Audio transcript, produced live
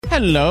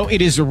Hello,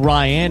 it is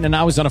Ryan, and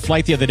I was on a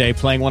flight the other day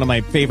playing one of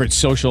my favorite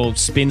social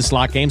spin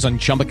slot games on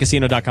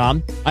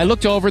ChumbaCasino.com. I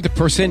looked over at the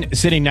person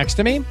sitting next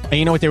to me, and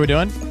you know what they were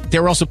doing? They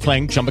were also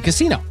playing Chumba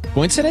Casino.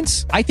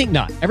 Coincidence? I think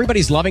not.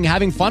 Everybody's loving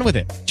having fun with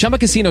it. Chumba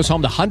Casino is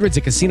home to hundreds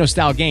of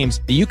casino-style games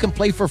that you can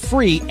play for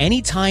free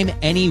anytime,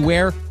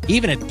 anywhere,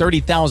 even at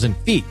 30,000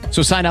 feet.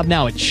 So sign up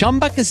now at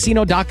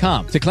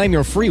ChumbaCasino.com to claim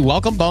your free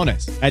welcome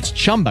bonus. That's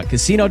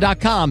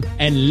ChumbaCasino.com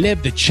and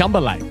live the Chumba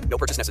life. No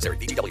purchase necessary.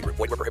 VGW. Void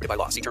where prohibited by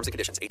law. See terms and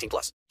conditions.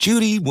 18+.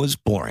 Judy was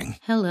boring.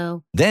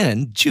 Hello.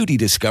 Then Judy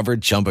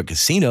discovered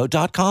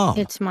ChumbaCasino.com.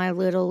 It's my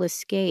little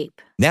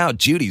escape. Now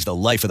Judy's the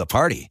life of the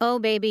party. Oh,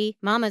 baby,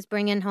 mama's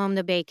bringing home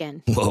the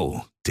bacon.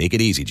 Whoa, take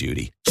it easy,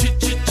 Judy.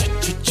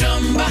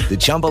 The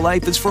Chumba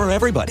life is for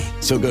everybody.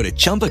 So go to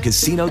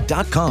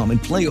ChumbaCasino.com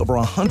and play over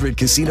 100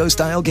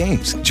 casino-style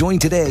games. Join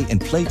today and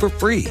play for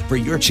free for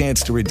your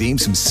chance to redeem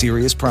some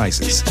serious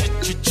prizes.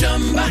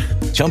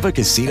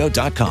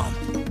 ChumbaCasino.com.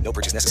 No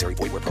purchase necessary.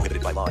 Void where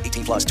prohibited by law.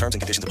 18+. Terms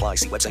and conditions apply.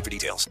 See website for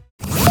details.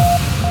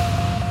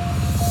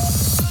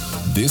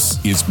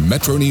 This is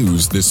Metro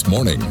News This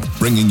Morning,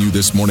 bringing you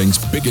this morning's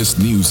biggest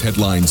news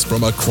headlines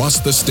from across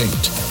the state.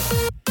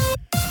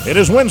 It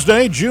is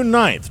Wednesday, June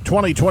 9th,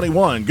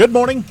 2021. Good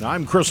morning.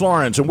 I'm Chris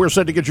Lawrence, and we're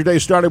set to get your day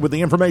started with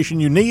the information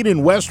you need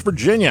in West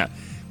Virginia.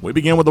 We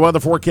begin with the weather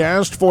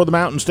forecast for the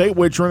Mountain State,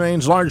 which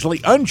remains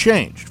largely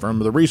unchanged from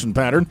the recent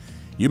pattern.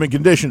 Humid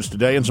conditions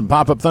today and some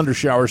pop-up thunder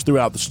showers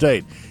throughout the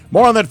state.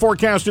 More on that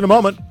forecast in a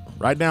moment.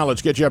 Right now,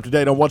 let's get you up to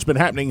date on what's been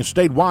happening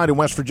statewide in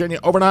West Virginia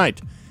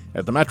overnight.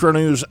 At the Metro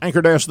News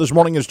anchor desk this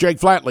morning is Jake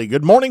Flatley.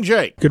 Good morning,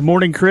 Jake. Good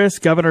morning, Chris.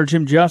 Governor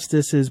Jim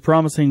Justice is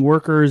promising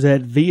workers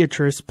at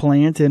Viatris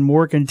plant in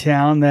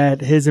Morgantown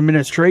that his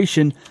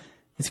administration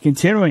is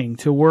continuing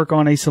to work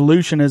on a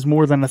solution as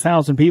more than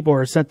 1,000 people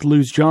are set to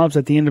lose jobs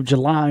at the end of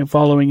July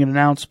following an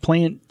announced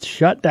plant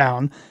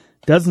shutdown.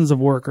 Dozens of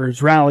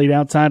workers rallied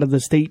outside of the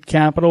state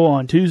capitol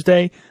on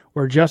Tuesday,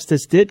 where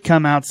Justice did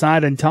come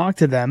outside and talk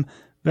to them.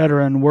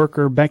 Veteran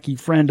worker Becky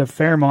Friend of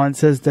Fairmont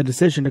says the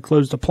decision to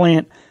close the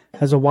plant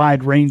has a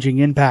wide-ranging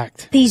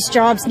impact. These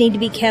jobs need to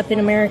be kept in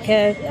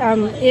America.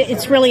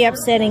 It's really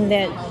upsetting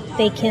that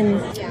they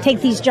can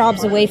take these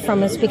jobs away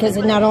from us because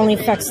it not only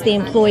affects the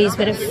employees,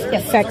 but it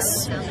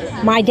affects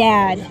my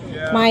dad,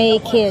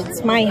 my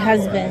kids, my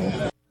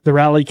husband. The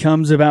rally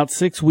comes about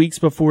 6 weeks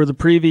before the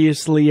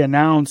previously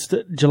announced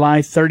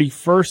July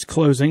 31st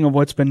closing of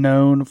what's been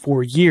known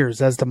for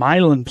years as the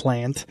Milan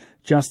plant.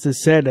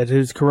 Justice said at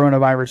his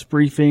coronavirus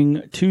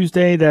briefing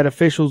Tuesday that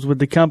officials with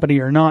the company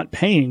are not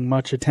paying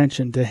much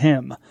attention to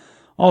him.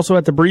 Also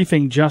at the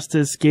briefing,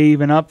 Justice gave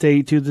an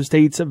update to the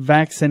state's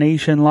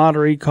vaccination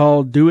lottery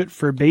called Do It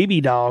for Baby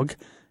Dog.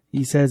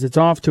 He says it's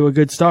off to a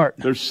good start.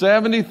 There's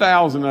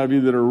 70,000 of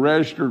you that are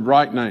registered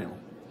right now,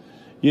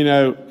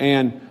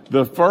 and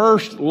the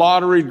first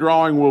lottery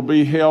drawing will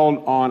be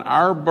held on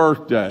our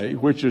birthday,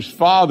 which is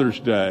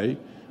Father's Day,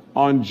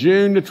 on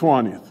June the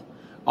 20th.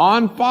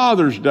 On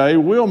Father's Day,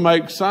 we'll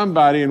make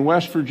somebody in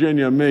West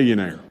Virginia a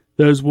millionaire.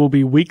 Those will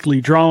be weekly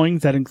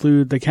drawings that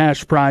include the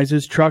cash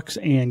prizes, trucks,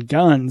 and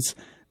guns.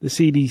 The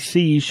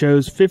CDC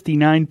shows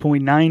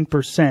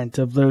 59.9%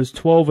 of those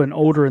 12 and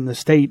older in the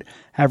state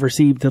have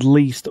received at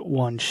least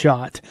one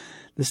shot.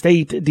 The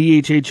state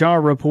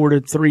DHHR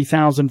reported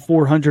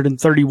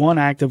 3,431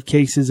 active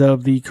cases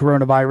of the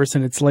coronavirus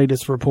in its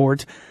latest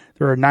report.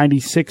 There are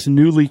 96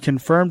 newly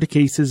confirmed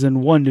cases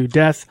and one new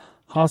death.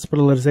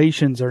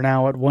 Hospitalizations are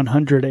now at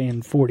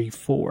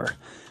 144.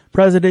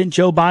 President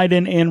Joe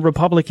Biden and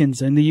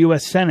Republicans in the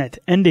U.S. Senate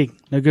ending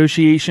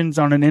negotiations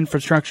on an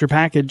infrastructure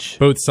package.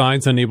 Both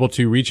sides unable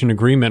to reach an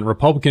agreement.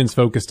 Republicans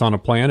focused on a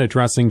plan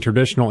addressing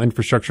traditional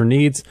infrastructure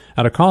needs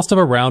at a cost of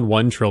around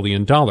 $1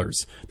 trillion.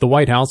 The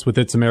White House with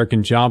its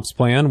American Jobs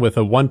Plan with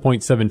a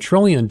 $1.7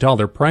 trillion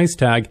price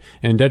tag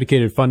and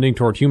dedicated funding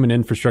toward human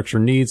infrastructure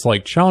needs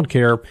like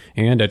childcare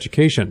and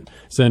education.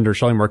 Senator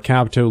Shelley Moore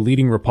Capito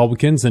leading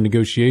Republicans in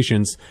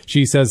negotiations.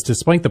 She says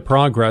despite the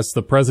progress,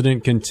 the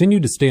president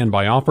continued to stand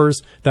by offers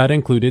that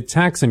included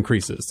tax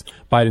increases.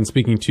 Biden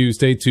speaking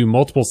Tuesday to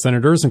multiple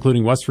senators,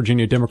 including West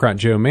Virginia Democrat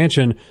Joe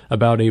Manchin,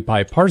 about a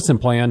bipartisan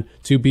plan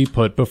to be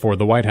put before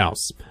the White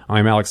House.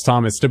 I'm Alex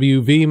Thomas,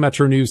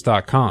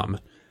 WVMetroNews.com.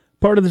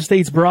 Part of the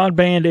state's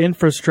broadband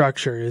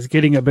infrastructure is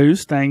getting a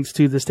boost thanks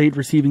to the state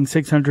receiving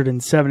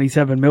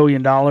 $677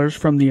 million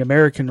from the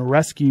American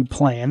Rescue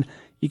Plan.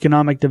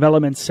 Economic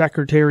Development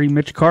Secretary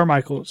Mitch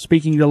Carmichael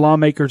speaking to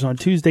lawmakers on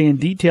Tuesday and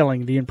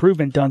detailing the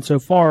improvement done so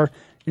far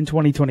in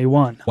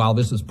 2021. While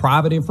this is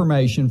private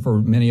information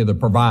for many of the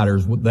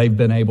providers, they've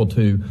been able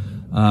to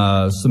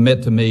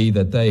submit to me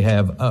that they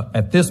have,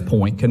 at this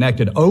point,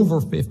 connected over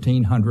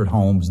 1,500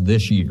 homes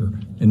this year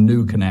in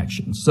new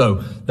connections.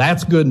 So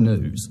that's good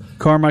news.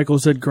 Carmichael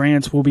said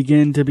grants will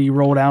begin to be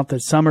rolled out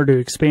this summer to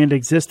expand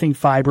existing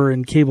fiber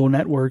and cable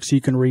networks.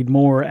 You can read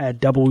more at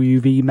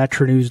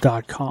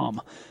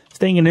WVMetroNews.com.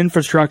 Staying in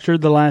infrastructure,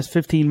 the last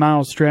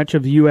 15-mile stretch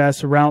of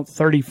U.S. Route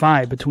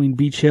 35 between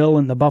Beach Hill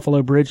and the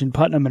Buffalo Bridge in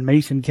Putnam and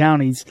Mason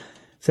counties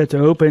set to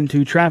open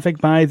to traffic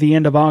by the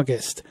end of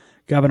August.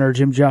 Governor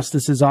Jim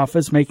Justice's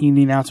office making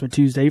the announcement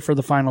Tuesday for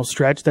the final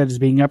stretch that is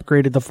being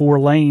upgraded to 4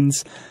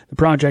 lanes. The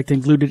project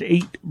included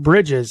 8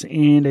 bridges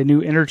and a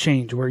new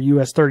interchange where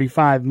US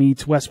 35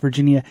 meets West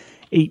Virginia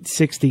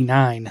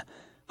 869.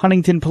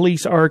 Huntington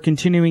police are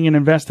continuing an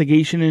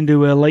investigation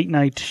into a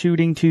late-night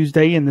shooting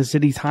Tuesday in the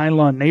city's High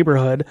Lawn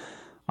neighborhood.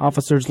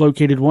 Officers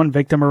located one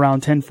victim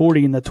around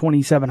 1040 in the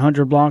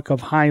 2700 block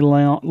of High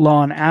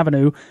Lawn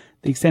Avenue.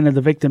 The extent of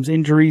the victim's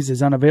injuries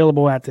is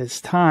unavailable at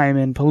this time,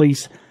 and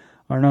police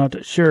are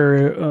not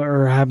sure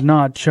or have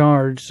not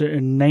charged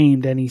and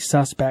named any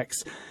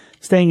suspects.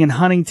 Staying in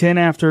Huntington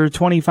after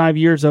 25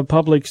 years of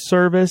public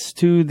service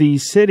to the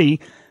city,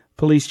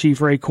 Police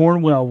Chief Ray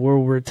Cornwell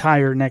will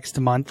retire next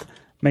month.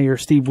 Mayor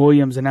Steve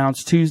Williams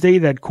announced Tuesday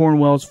that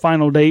Cornwell's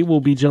final day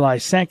will be July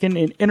 2nd,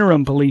 and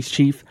interim police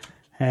chief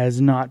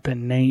has not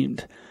been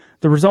named.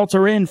 The results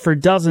are in for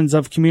dozens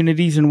of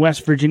communities in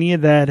West Virginia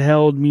that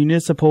held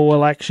municipal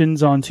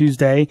elections on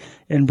Tuesday.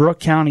 In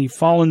Brooke County,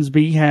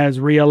 Follansbee has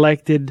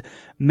re-elected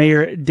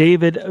Mayor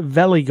David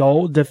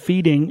Velligol,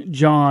 defeating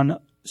John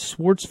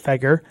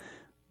Schwartzfeger.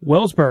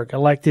 Wellsburg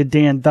elected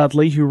Dan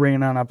Dudley, who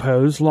ran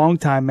unopposed.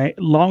 Longtime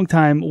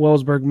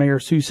Wellsburg Mayor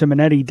Sue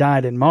Simonetti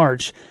died in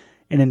March.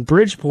 And in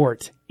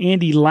Bridgeport,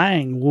 Andy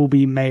Lang will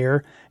be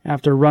mayor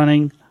after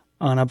running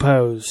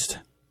unopposed.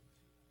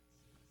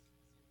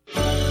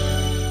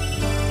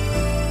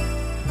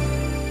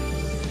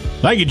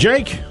 Thank you,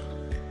 Jake.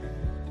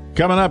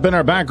 Coming up in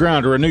our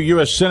background are a new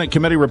U.S. Senate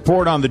committee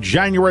report on the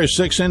January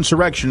 6th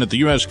insurrection at the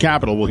U.S.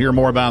 Capitol. We'll hear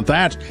more about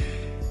that.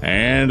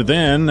 And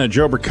then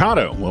Joe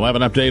Mercado will have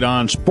an update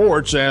on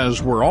sports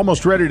as we're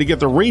almost ready to get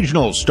the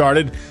regionals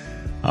started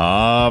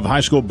of high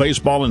school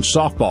baseball and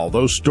softball.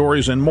 Those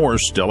stories and more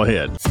still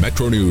ahead.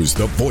 Metro News,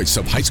 the voice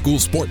of high school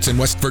sports in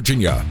West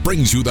Virginia,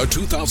 brings you the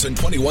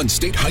 2021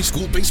 State High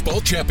School Baseball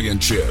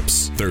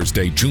Championships.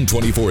 Thursday, June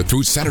 24th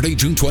through Saturday,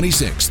 June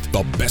 26th.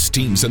 The best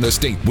teams in the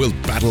state will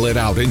battle it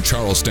out in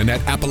Charleston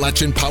at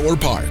Appalachian Power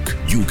Park.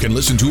 You can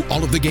listen to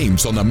all of the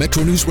games on the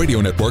Metro News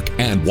Radio Network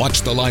and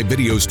watch the live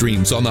video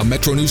streams on the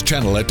Metro News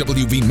channel at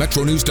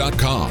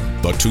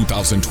WVMetroNews.com. The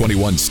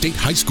 2021 State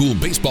High School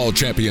Baseball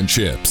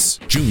Championships,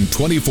 June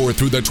 24th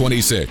through the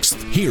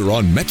 26th, here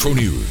on Metro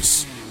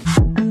News.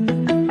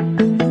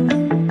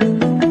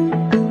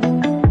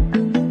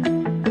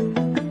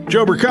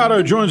 Joe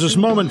Mercado joins us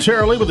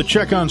momentarily with a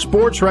check on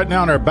sports. Right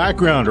now in our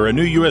background are a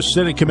new U.S.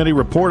 Senate committee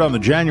report on the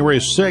January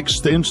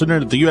 6th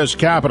incident at the U.S.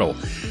 Capitol.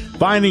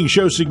 Findings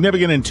show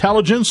significant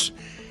intelligence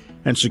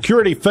and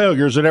security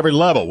failures at every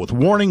level, with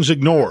warnings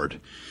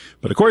ignored.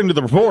 But according to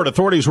the report,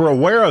 authorities were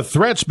aware of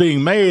threats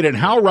being made and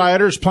how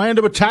rioters plan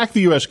to attack the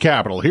U.S.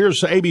 Capitol.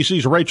 Here's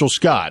ABC's Rachel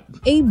Scott.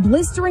 A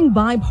blistering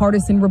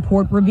bipartisan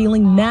report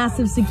revealing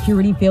massive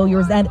security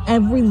failures at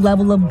every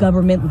level of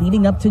government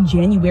leading up to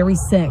January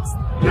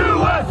 6th.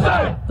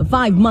 USA! The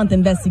 5-month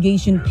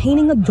investigation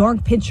painting a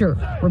dark picture,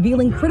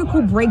 revealing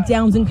critical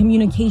breakdowns in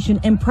communication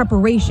and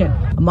preparation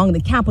among the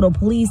Capitol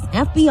Police,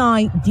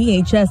 FBI,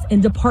 DHS,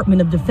 and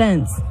Department of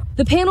Defense.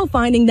 The panel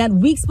finding that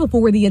weeks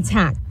before the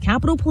attack,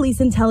 Capitol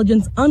Police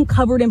Intelligence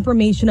uncovered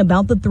information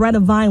about the threat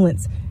of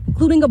violence,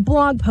 including a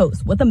blog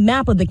post with a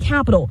map of the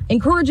Capitol,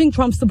 encouraging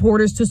Trump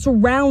supporters to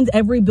surround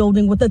every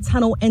building with a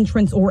tunnel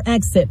entrance or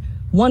exit.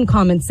 One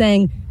comment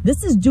saying,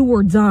 "This is do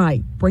or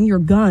die. Bring your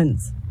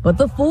guns." But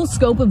the full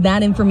scope of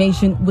that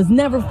information was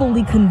never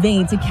fully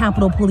conveyed to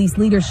Capitol Police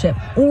leadership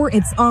or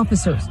its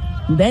officers,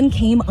 who then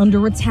came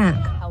under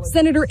attack.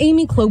 Senator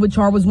Amy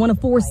Klobuchar was one of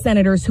 4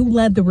 senators who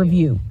led the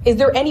review. Is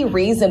there any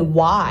reason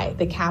why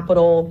the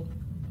Capitol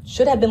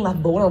should have been left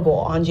vulnerable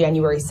on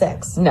January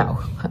 6th? No,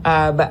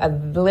 but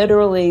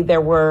literally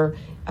there were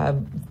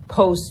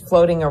posts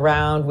floating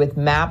around with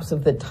maps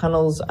of the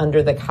tunnels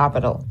under the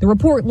Capitol. The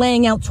report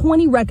laying out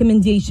 20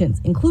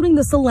 recommendations, including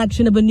the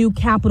selection of a new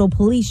Capitol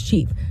Police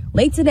chief.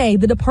 Late today,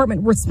 the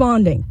department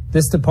responding.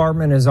 This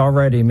department is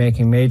already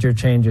making major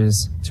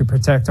changes to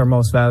protect our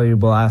most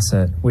valuable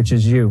asset, which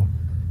is you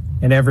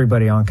and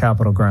everybody on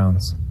Capitol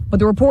grounds. But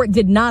the report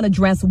did not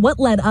address what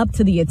led up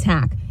to the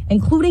attack,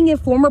 including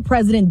if former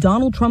President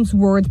Donald Trump's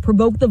words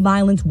provoked the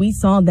violence we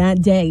saw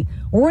that day,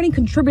 or any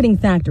contributing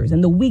factors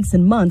in the weeks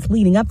and months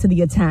leading up to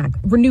the attack.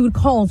 Renewed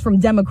calls from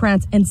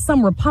Democrats and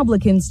some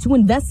Republicans to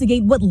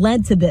investigate what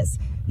led to this,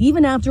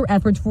 even after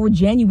efforts for a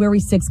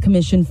January 6th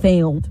commission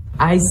failed.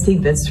 I see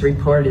this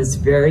report as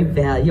very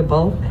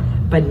valuable,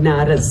 but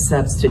not a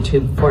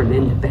substitute for an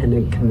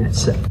independent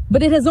commission.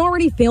 But it has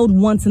already failed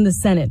once in the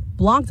Senate,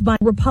 blocked by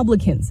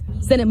Republicans.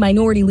 Senate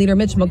Minority Leader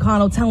Mitch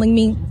McConnell telling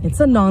me it's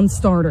a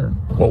non-starter.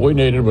 What we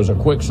needed was a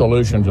quick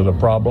solution to the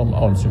problem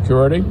on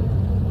security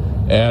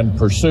and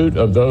pursuit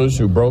of those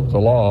who broke the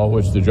law,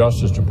 which the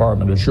Justice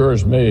Department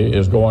assures me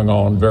is going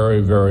on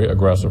very, very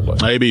aggressively.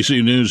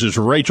 ABC News'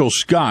 Rachel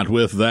Scott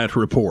with that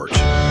report.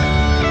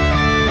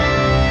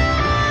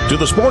 To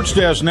the sports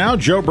desk now,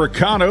 Joe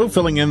Bricado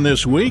filling in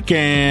this week.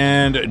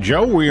 And,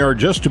 Joe, we are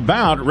just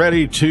about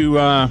ready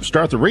to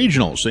start the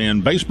regionals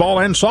in baseball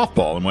and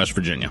softball in West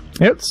Virginia.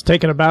 It's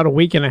taken about a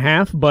week and a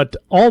half, but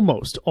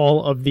almost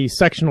all of the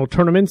sectional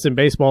tournaments in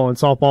baseball and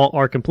softball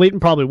are complete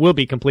and probably will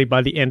be complete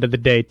by the end of the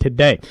day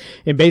today.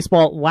 In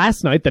baseball,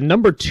 last night, the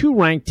number 2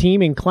 ranked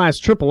team in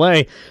Class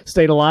AAA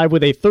stayed alive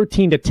with a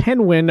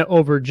 13-10 win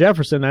over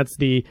Jefferson.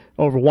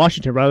 Over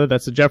Washington, rather.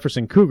 That's the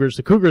Jefferson Cougars.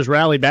 The Cougars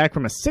rallied back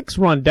from a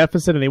 6-run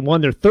deficit, and they won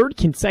their 3rd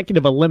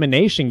consecutive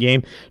elimination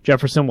game.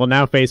 Jefferson will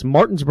now face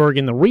Martinsburg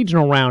in the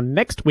regional round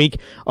next week.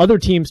 Other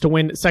teams to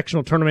win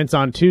sectional tournaments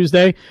on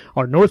Tuesday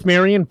are North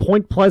Marion,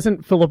 Point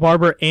Pleasant, Phillip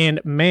Arbor,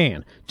 and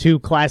Man. 2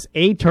 Class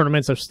A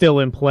tournaments are still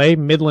in play.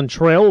 Midland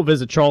Trail will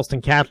visit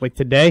Charleston Catholic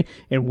today,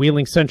 and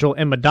Wheeling Central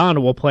and Madonna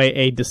will play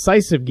a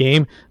decisive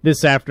game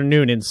this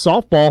afternoon. In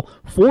softball,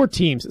 4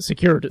 teams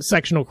secured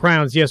sectional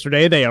crowns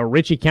yesterday. They are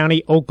Ritchie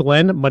County, Oak Glen,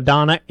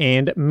 Madonna,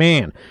 and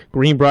Man.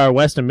 Greenbrier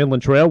West and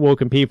Midland Trail will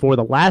compete for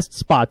the last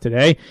spot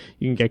today.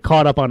 You can get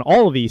caught up on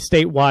all of the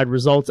statewide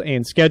results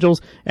and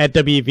schedules at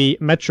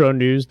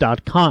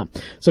WVMetroNews.com.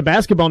 So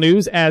basketball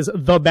news as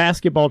the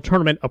basketball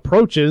tournament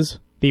approaches.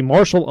 The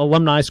Marshall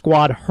alumni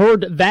squad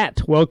Heard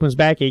That welcomes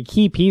back a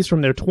key piece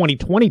from their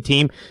 2020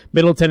 team.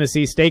 Middle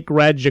Tennessee State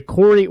grad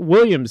Ja'Cory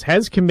Williams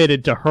has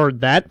committed to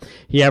Heard That.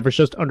 He averaged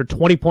just under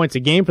 20 points a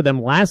game for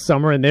them last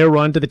summer in their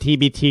run to the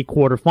TBT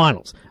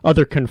quarterfinals.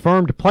 Other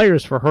confirmed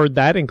players for Heard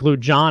That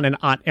include John and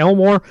Ott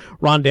Elmore,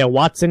 Rondale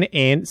Watson,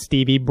 and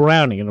Stevie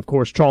Browning. And of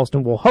course,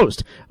 Charleston will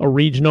host a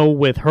regional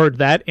with Heard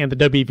That and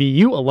the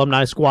WVU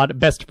alumni squad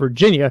Best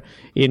Virginia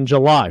in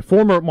July.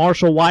 Former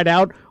Marshall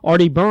wideout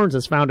Artie Burns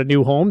has found a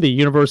new home. The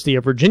University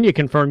of Virginia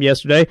confirmed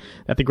yesterday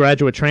that the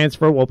graduate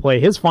transfer will play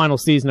his final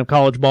season of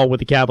college ball with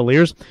the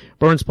Cavaliers.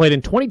 Burns played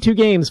in 22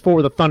 games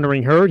for the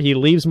Thundering Herd. He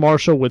leaves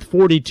Marshall with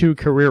 42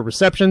 career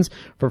receptions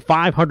for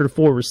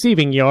 504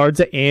 receiving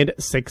yards and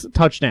 6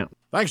 touchdowns.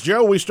 Thanks,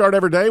 Joe. We start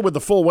every day with the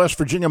full West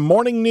Virginia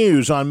morning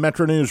news on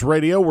Metro News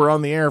Radio. We're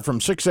on the air from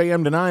 6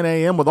 a.m. to 9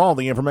 a.m. with all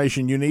the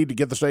information you need to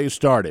get the day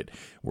started.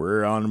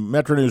 We're on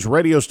Metro News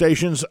radio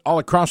stations all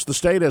across the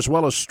state, as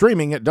well as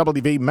streaming at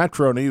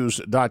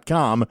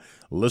WVMetroNews.com.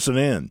 Listen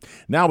in.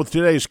 Now with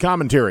today's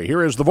commentary,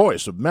 here is the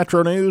voice of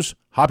Metro News,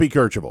 Hoppy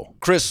Kercheval.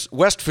 Chris,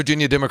 West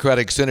Virginia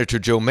Democratic Senator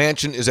Joe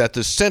Manchin is at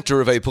the center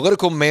of a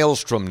political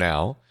maelstrom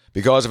now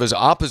because of his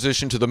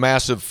opposition to the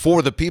massive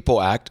For the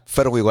People Act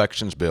federal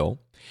elections bill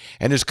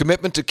and his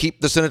commitment to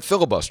keep the Senate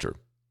filibuster.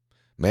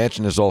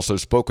 Manchin has also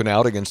spoken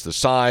out against the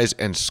size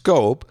and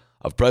scope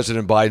of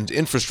President Biden's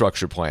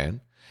infrastructure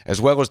plan,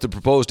 as well as the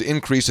proposed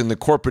increase in the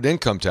corporate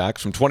income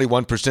tax from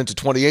 21% to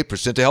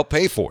 28% to help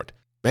pay for it.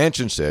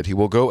 Manchin said he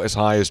will go as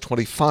high as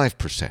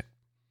 25%.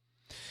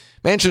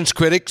 Manchin's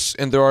critics,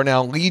 and there are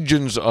now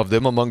legions of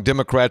them among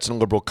Democrats and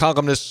liberal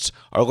columnists,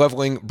 are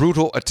leveling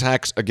brutal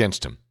attacks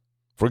against him.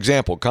 For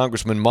example,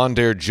 Congressman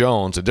Mondaire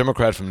Jones, a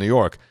Democrat from New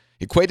York,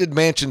 equated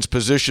Manchin's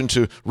position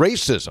to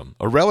racism,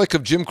 a relic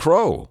of Jim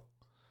Crow.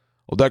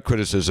 Well, that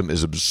criticism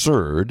is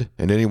absurd,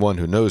 and anyone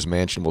who knows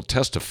Manchin will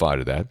testify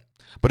to that.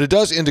 But it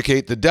does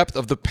indicate the depth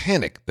of the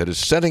panic that is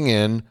setting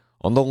in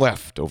on the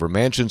left over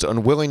Manchin's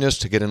unwillingness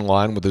to get in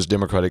line with his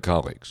Democratic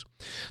colleagues.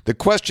 The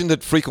question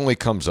that frequently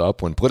comes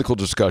up when political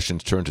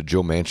discussions turn to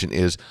Joe Manchin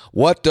is,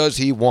 what does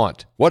he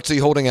want? What's he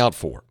holding out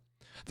for?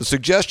 The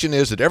suggestion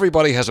is that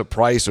everybody has a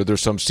price or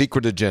there's some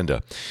secret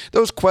agenda.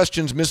 Those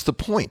questions miss the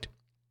point.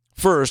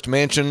 First,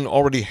 Manchin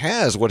already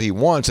has what he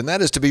wants, and that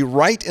is to be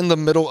right in the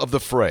middle of the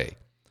fray.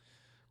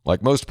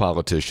 Like most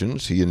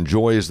politicians, he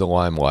enjoys the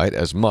limelight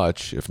as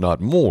much, if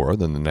not more,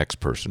 than the next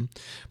person,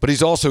 but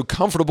he's also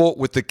comfortable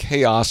with the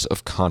chaos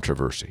of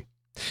controversy.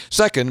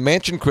 Second,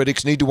 Manchin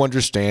critics need to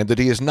understand that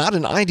he is not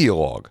an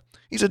ideologue.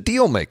 He's a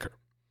deal maker.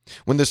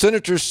 When the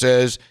senator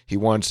says he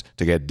wants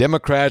to get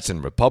Democrats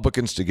and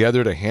Republicans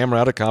together to hammer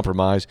out a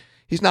compromise,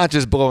 he's not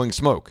just blowing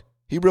smoke.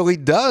 He really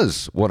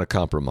does want a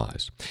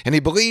compromise, and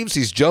he believes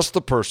he's just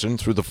the person,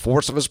 through the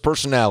force of his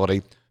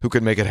personality, who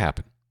can make it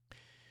happen.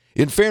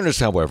 In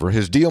fairness, however,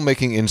 his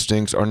deal-making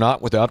instincts are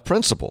not without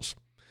principles.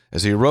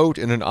 As he wrote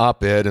in an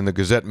op-ed in the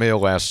Gazette-Mail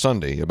last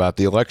Sunday about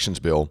the elections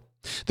bill,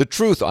 the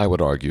truth, I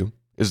would argue,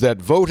 is that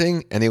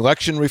voting and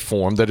election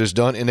reform that is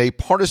done in a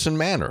partisan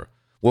manner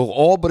will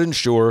all but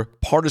ensure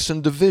partisan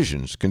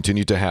divisions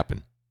continue to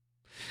happen.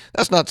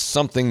 That's not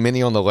something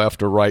many on the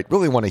left or right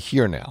really want to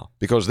hear now,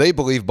 because they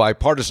believe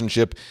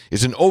bipartisanship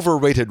is an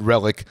overrated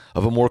relic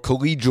of a more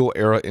collegial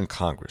era in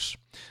Congress.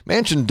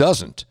 Manchin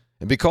doesn't,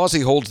 and because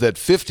he holds that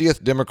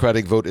 50th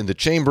Democratic vote in the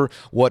chamber,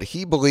 what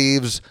he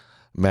believes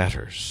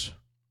matters.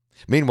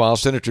 Meanwhile,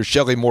 Senator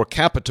Shelley Moore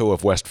Capito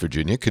of West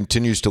Virginia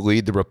continues to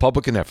lead the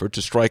Republican effort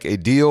to strike a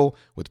deal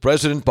with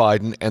President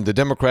Biden and the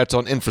Democrats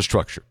on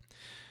infrastructure.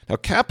 Now,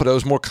 Capito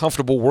is more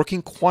comfortable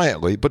working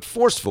quietly but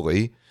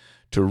forcefully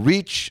to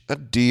reach a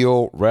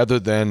deal rather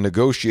than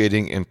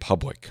negotiating in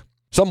public.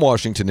 Some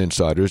Washington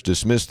insiders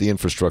dismiss the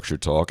infrastructure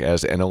talk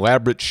as an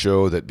elaborate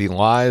show that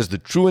belies the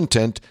true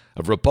intent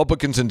of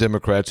Republicans and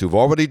Democrats who've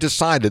already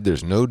decided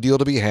there's no deal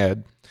to be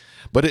had.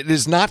 But it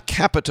is not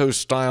Capito's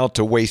style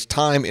to waste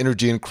time,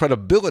 energy, and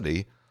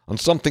credibility on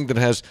something that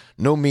has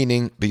no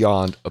meaning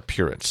beyond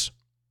appearance.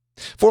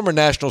 Former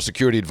National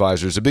Security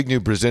Advisor Zbigniew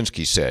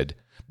Brzezinski said,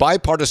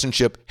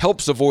 "Bipartisanship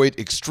helps avoid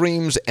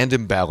extremes and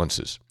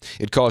imbalances.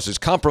 It causes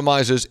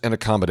compromises and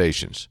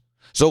accommodations.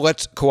 So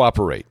let's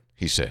cooperate,"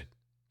 he said.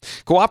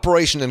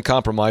 Cooperation and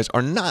compromise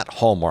are not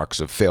hallmarks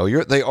of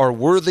failure. They are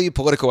worthy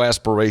political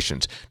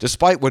aspirations,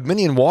 despite what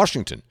many in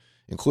Washington,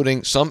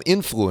 including some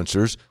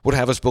influencers, would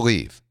have us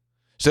believe.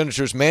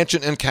 Senators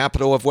Manchin and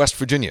Capito of West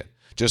Virginia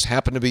just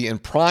happen to be in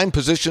prime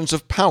positions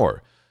of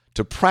power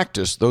to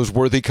practice those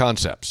worthy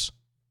concepts.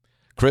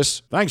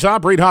 Chris? Thanks,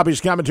 Hop. Read Hoppy's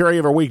commentary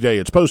every weekday.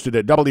 It's posted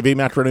at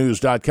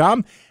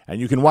WVMetroNews.com,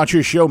 and you can watch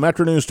his show,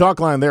 Metro News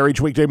Talkline, there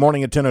each weekday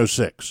morning at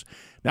 10:06.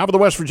 Now for the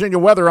West Virginia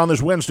weather on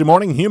this Wednesday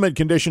morning. Humid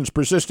conditions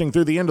persisting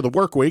through the end of the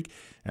work week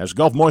as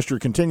Gulf moisture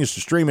continues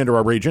to stream into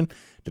our region.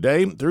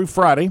 Today through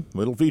Friday,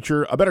 it'll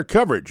feature a better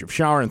coverage of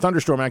shower and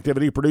thunderstorm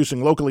activity,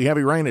 producing locally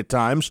heavy rain at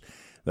times.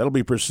 That'll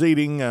be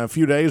proceeding a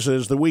few days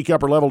as the weak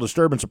upper-level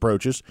disturbance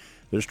approaches.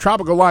 There's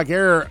tropical-like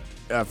air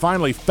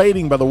finally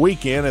fading by the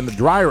weekend, and the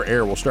drier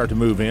air will start to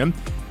move in.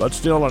 But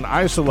still, an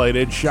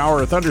isolated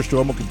shower or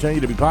thunderstorm will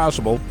continue to be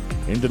possible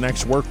into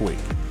next work week.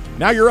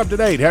 Now you're up to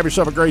date. Have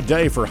yourself a great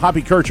day. For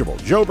Hoppy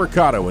Kercheval, Joe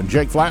Mercado, and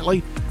Jake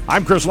Flatley,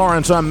 I'm Chris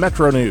Lawrence on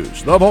Metro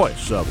News, the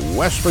voice of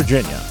West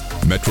Virginia.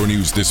 Metro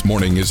News This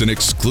Morning is an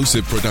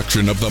exclusive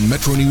production of the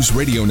Metro News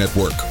Radio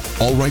Network.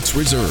 All rights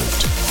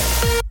reserved.